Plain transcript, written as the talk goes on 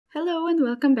Hello and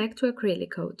welcome back to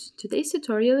Acrylic Code. Today's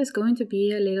tutorial is going to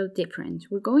be a little different.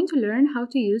 We're going to learn how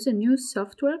to use a new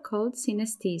software called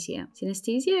Synesthesia.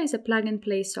 Synesthesia is a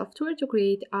plug-and-play software to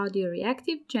create audio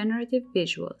reactive generative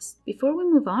visuals. Before we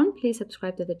move on, please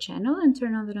subscribe to the channel and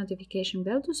turn on the notification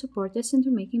bell to support us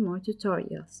into making more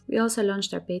tutorials. We also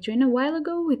launched our Patreon a while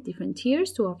ago with different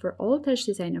tiers to offer all Touch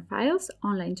Designer files,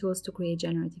 online tools to create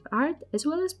generative art, as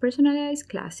well as personalized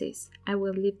classes. I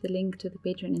will leave the link to the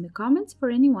Patreon in the comments for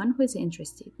anyone who is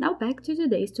interested. Now back to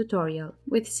today's tutorial.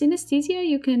 With Synesthesia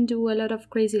you can do a lot of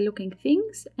crazy looking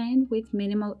things and with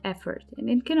minimal effort, and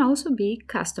it can also be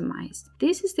customized.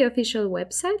 This is the official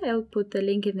website. I'll put the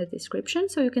link in the description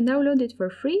so you can download it for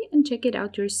free and check it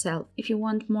out yourself. If you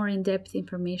want more in-depth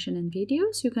information and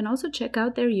videos, you can also check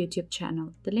out their YouTube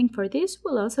channel. The link for this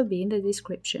will also be in the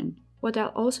description. What I'll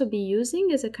also be using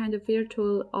as a kind of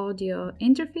virtual audio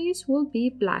interface will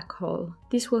be Blackhole.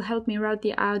 This will help me route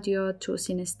the audio to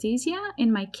Synesthesia,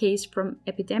 in my case from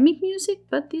Epidemic Music,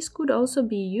 but this could also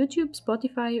be YouTube,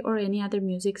 Spotify, or any other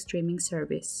music streaming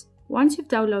service. Once you've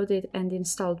downloaded and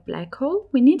installed Blackhole,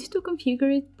 we need to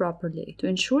configure it properly to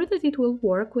ensure that it will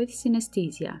work with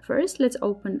Synesthesia. First, let's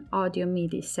open Audio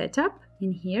MIDI Setup.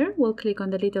 In here, we'll click on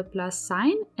the little plus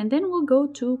sign and then we'll go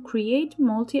to Create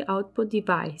Multi-Output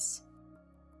Device.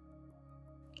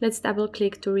 Let's double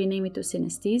click to rename it to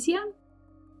Synesthesia.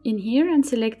 In here,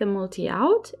 unselect the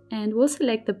multi-out and we'll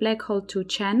select the Blackhole 2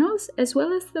 channels as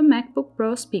well as the MacBook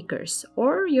Pro speakers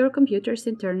or your computer's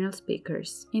internal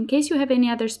speakers. In case you have any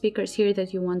other speakers here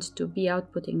that you want to be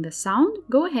outputting the sound,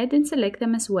 go ahead and select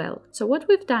them as well. So what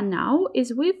we've done now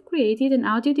is we've created an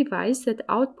audio device that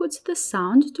outputs the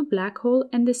sound to Blackhole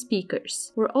and the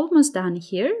speakers. We're almost done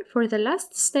here. For the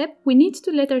last step, we need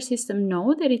to let our system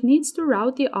know that it needs to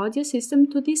route the audio system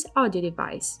to this audio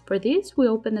device. For this, we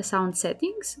open the sound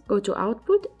settings, go to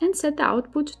Output and set the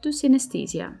output to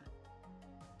Synesthesia.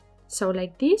 So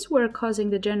like this, we're causing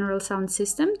the general sound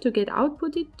system to get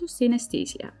outputted to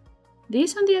Synesthesia.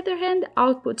 This, on the other hand,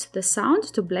 outputs the sound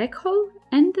to Blackhole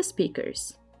and the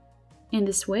speakers. In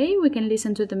this way, we can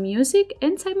listen to the music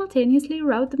and simultaneously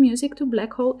route the music to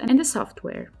Blackhole and the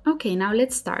software. Okay, now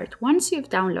let's start. Once you've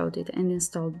downloaded and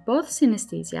installed both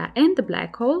Synesthesia and the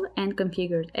Blackhole and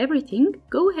configured everything,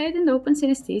 go ahead and open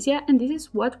Synesthesia, and this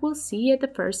is what we'll see at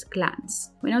the first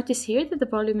glance. We notice here that the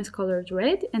volume is colored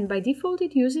red, and by default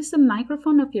it uses the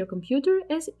microphone of your computer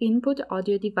as input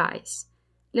audio device.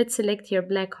 Let's select here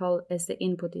Blackhole as the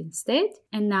input instead,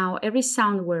 and now every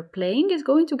sound we're playing is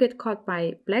going to get caught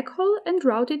by Blackhole and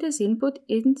routed as input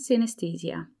in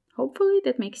Synesthesia. Hopefully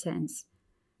that makes sense.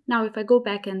 Now if I go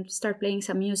back and start playing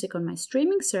some music on my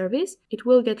streaming service, it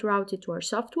will get routed to our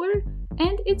software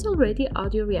and it's already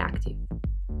audio reactive.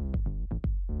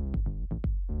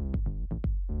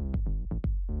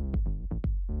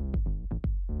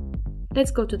 Let's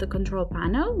go to the control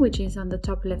panel, which is on the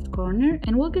top left corner,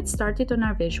 and we'll get started on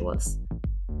our visuals.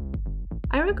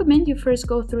 I recommend you first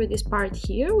go through this part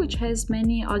here, which has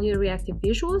many audio reactive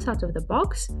visuals out of the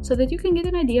box, so that you can get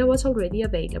an idea what's already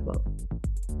available.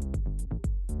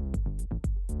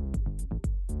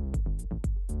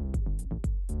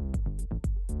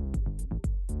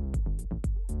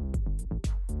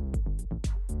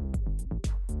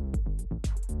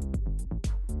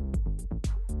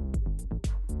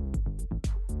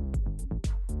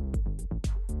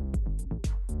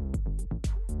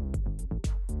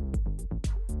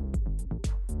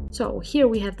 So here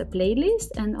we have the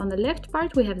playlist, and on the left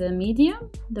part we have the media,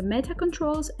 the meta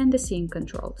controls and the scene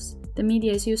controls. The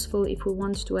media is useful if we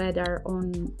want to add our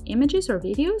own images or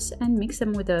videos and mix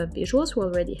them with the visuals we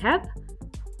already have.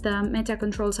 The meta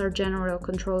controls are general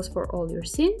controls for all your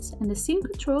scenes, and the scene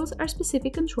controls are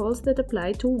specific controls that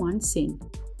apply to one scene.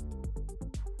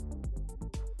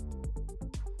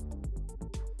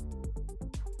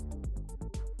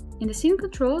 In the scene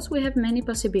controls we have many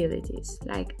possibilities,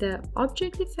 like the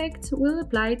object effect will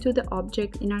apply to the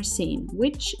object in our scene,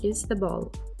 which is the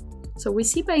ball. So we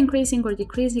see by increasing or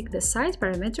decreasing the size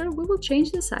parameter, we will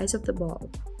change the size of the ball.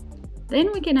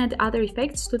 Then we can add other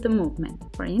effects to the movement.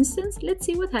 For instance, let's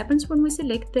see what happens when we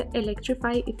select the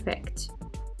electrify effect.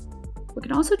 We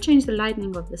can also change the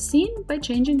lighting of the scene by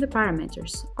changing the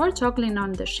parameters, or toggling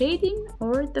on the shading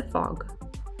or the fog.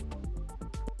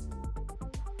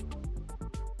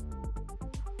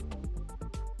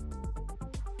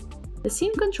 The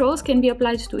scene controls can be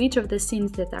applied to each of the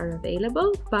scenes that are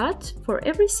available, but for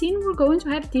every scene we're going to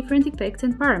have different effects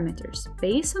and parameters,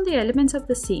 based on the elements of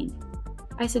the scene.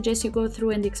 I suggest you go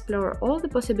through and explore all the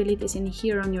possibilities in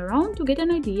here on your own to get an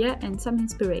idea and some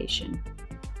inspiration.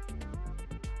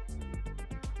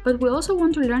 But we also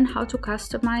want to learn how to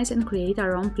customize and create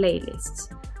our own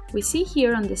playlists. We see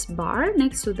here on this bar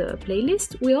next to the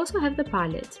playlist, we also have the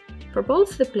palette. For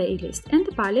both the playlist and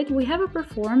the palette, we have a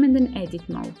perform and an edit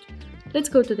mode. Let's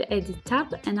go to the edit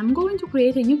tab and I'm going to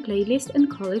create a new playlist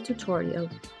and call it tutorial.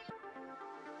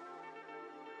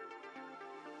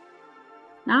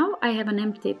 Now I have an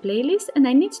empty playlist and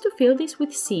I need to fill this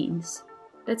with scenes.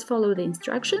 Let's follow the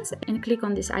instructions and click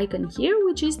on this icon here,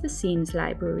 which is the scenes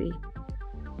library.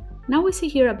 Now we see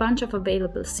here a bunch of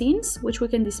available scenes, which we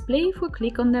can display if we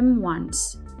click on them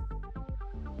once.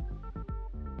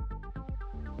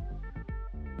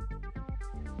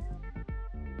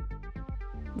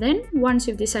 Then, once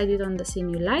you've decided on the scene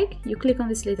you like, you click on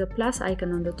this little plus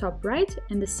icon on the top right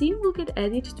and the scene will get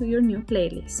added to your new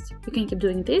playlist. You can keep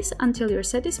doing this until you're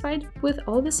satisfied with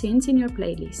all the scenes in your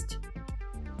playlist.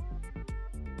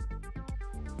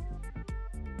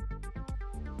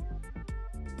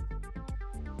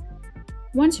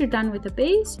 Once you're done with the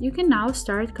base, you can now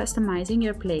start customizing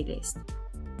your playlist.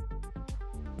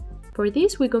 For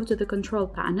this, we go to the control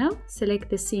panel, select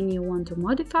the scene you want to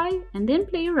modify, and then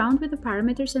play around with the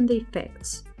parameters and the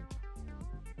effects.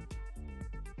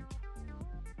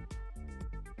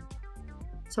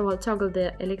 So I'll toggle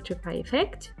the electrify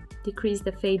effect, decrease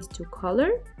the fade to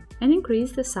color, and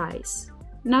increase the size.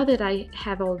 Now that I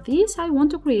have all these, I want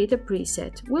to create a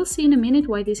preset. We'll see in a minute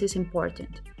why this is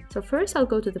important. So first I'll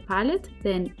go to the palette,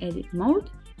 then edit mode,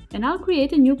 and I'll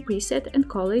create a new preset and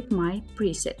call it my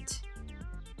preset.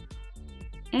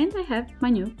 And I have my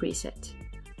new preset.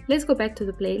 Let's go back to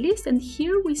the playlist, and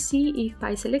here we see if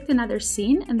I select another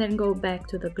scene and then go back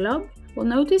to the globe, we'll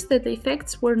notice that the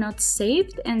effects were not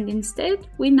saved and instead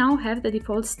we now have the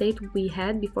default state we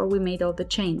had before we made all the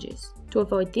changes. To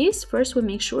avoid this, first we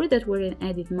make sure that we're in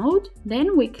edit mode,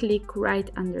 then we click right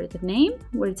under the name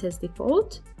where it says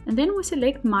default, and then we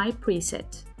select my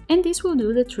preset. And this will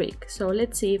do the trick. So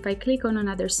let's see, if I click on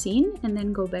another scene and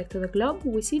then go back to the globe,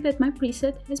 we see that my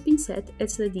preset has been set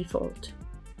as the default.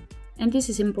 And this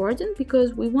is important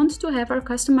because we want to have our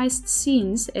customized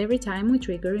scenes every time we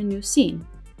trigger a new scene.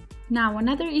 Now,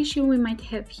 another issue we might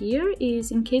have here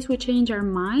is in case we change our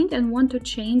mind and want to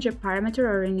change a parameter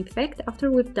or an effect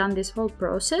after we've done this whole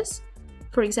process.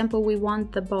 For example, we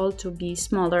want the ball to be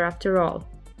smaller after all.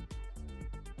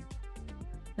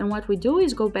 Then what we do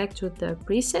is go back to the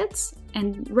presets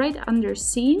and right under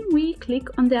scene we click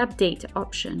on the update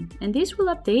option, and this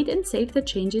will update and save the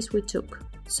changes we took.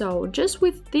 So just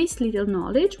with this little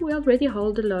knowledge we already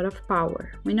hold a lot of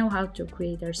power. We know how to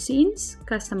create our scenes,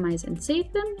 customize and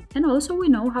save them, and also we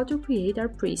know how to create our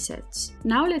presets.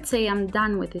 Now let's say I'm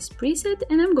done with this preset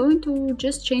and I'm going to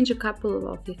just change a couple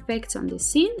of effects on this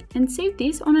scene and save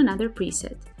this on another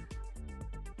preset.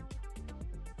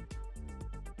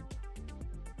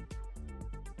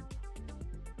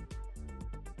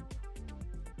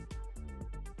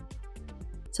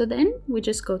 So then we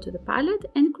just go to the palette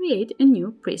and create a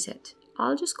new preset.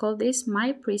 I'll just call this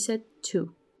my preset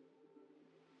 2.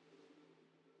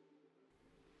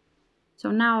 So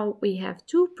now we have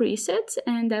two presets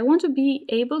and I want to be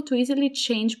able to easily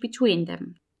change between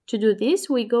them. To do this,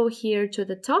 we go here to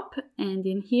the top and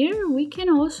in here we can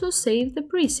also save the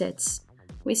presets.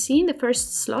 We see in the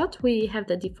first slot we have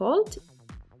the default.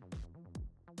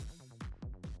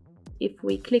 If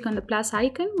we click on the plus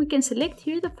icon, we can select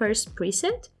here the first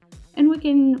preset and we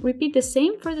can repeat the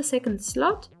same for the second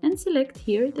slot and select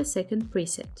here the second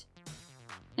preset.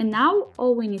 And now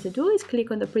all we need to do is click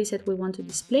on the preset we want to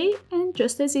display, and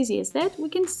just as easy as that, we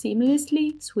can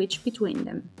seamlessly switch between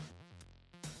them.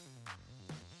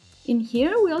 In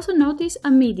here we also notice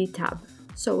a MIDI tab.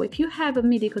 So if you have a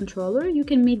MIDI controller, you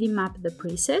can MIDI map the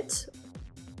presets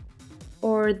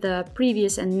or the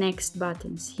previous and next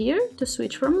buttons here to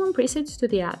switch from one preset to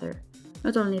the other.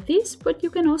 Not only this, but you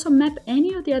can also map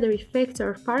any of the other effects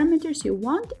or parameters you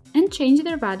want and change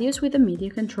their values with the MIDI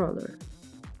controller.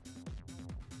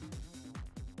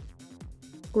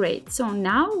 Great, so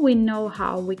now we know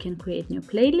how we can create new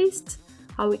playlists,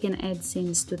 how we can add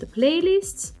scenes to the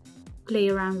playlists, play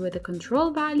around with the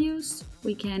control values,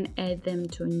 we can add them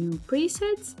to new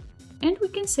presets, and we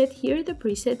can set here the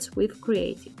presets we've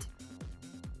created.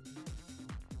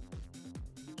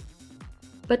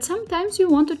 But sometimes you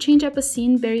want to change up a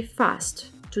scene very fast.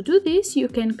 To do this, you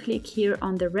can click here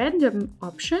on the random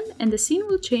option and the scene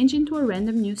will change into a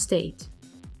random new state.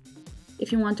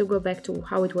 If you want to go back to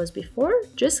how it was before,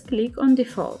 just click on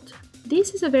default.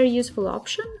 This is a very useful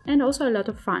option and also a lot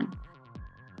of fun.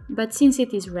 But since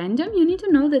it is random, you need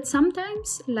to know that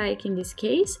sometimes, like in this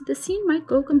case, the scene might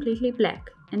go completely black.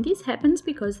 And this happens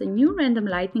because the new random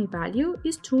lighting value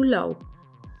is too low.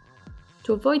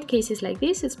 To avoid cases like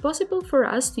this, it's possible for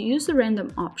us to use the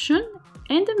random option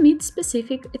and omit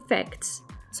specific effects.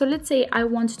 So let's say I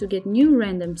want to get new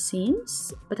random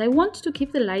scenes, but I want to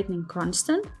keep the lightning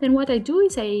constant. Then what I do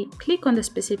is I click on the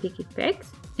specific effect,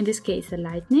 in this case the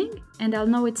lightning, and I'll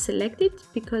know it's selected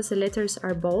because the letters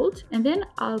are bold, and then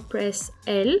I'll press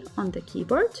L on the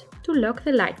keyboard to lock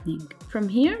the lightning. From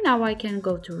here now I can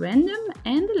go to random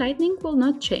and the lightning will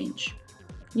not change.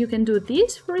 You can do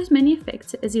this for as many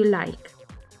effects as you like.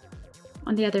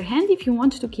 On the other hand, if you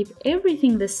want to keep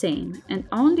everything the same and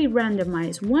only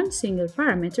randomize one single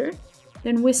parameter,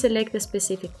 then we select the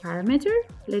specific parameter,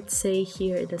 let's say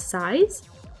here the size,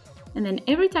 and then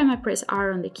every time I press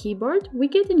R on the keyboard, we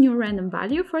get a new random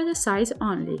value for the size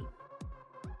only.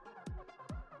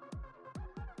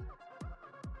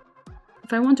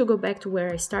 If I want to go back to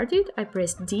where I started, I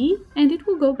press D and it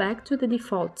will go back to the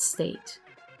default state.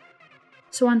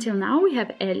 So until now we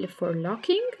have L for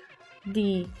locking,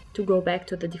 D to go back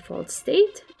to the default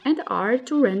state, and R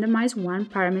to randomize one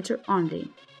parameter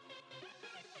only.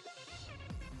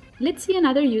 Let's see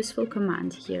another useful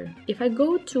command here. If I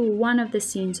go to one of the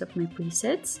scenes of my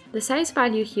presets, the size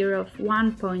value here of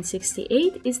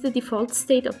 1.68 is the default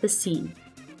state of the scene.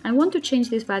 I want to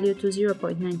change this value to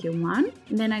 0.91,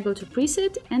 and then I go to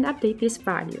preset and update this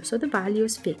value, so the value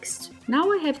is fixed.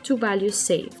 Now I have two values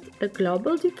saved, the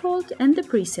global default and the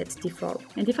preset default.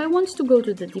 And if I want to go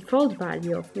to the default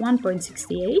value of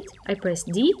 1.68, I press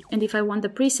D, and if I want the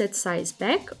preset size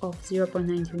back of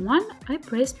 0.91, I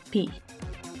press P.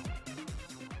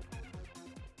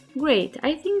 Great,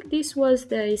 I think this was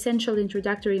the essential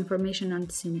introductory information on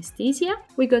synesthesia.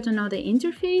 We got to know the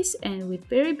interface, and with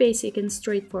very basic and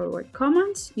straightforward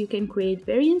commands, you can create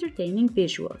very entertaining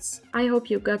visuals. I hope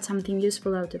you got something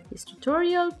useful out of this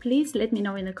tutorial. Please let me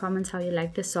know in the comments how you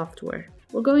like the software.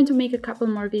 We're going to make a couple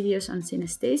more videos on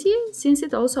synesthesia, since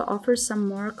it also offers some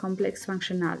more complex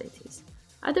functionalities.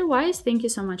 Otherwise, thank you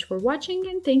so much for watching,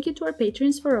 and thank you to our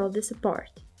patrons for all the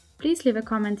support. Please leave a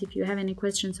comment if you have any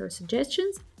questions or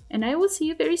suggestions, and I will see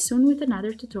you very soon with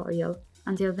another tutorial.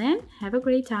 Until then, have a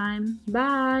great time.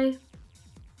 Bye!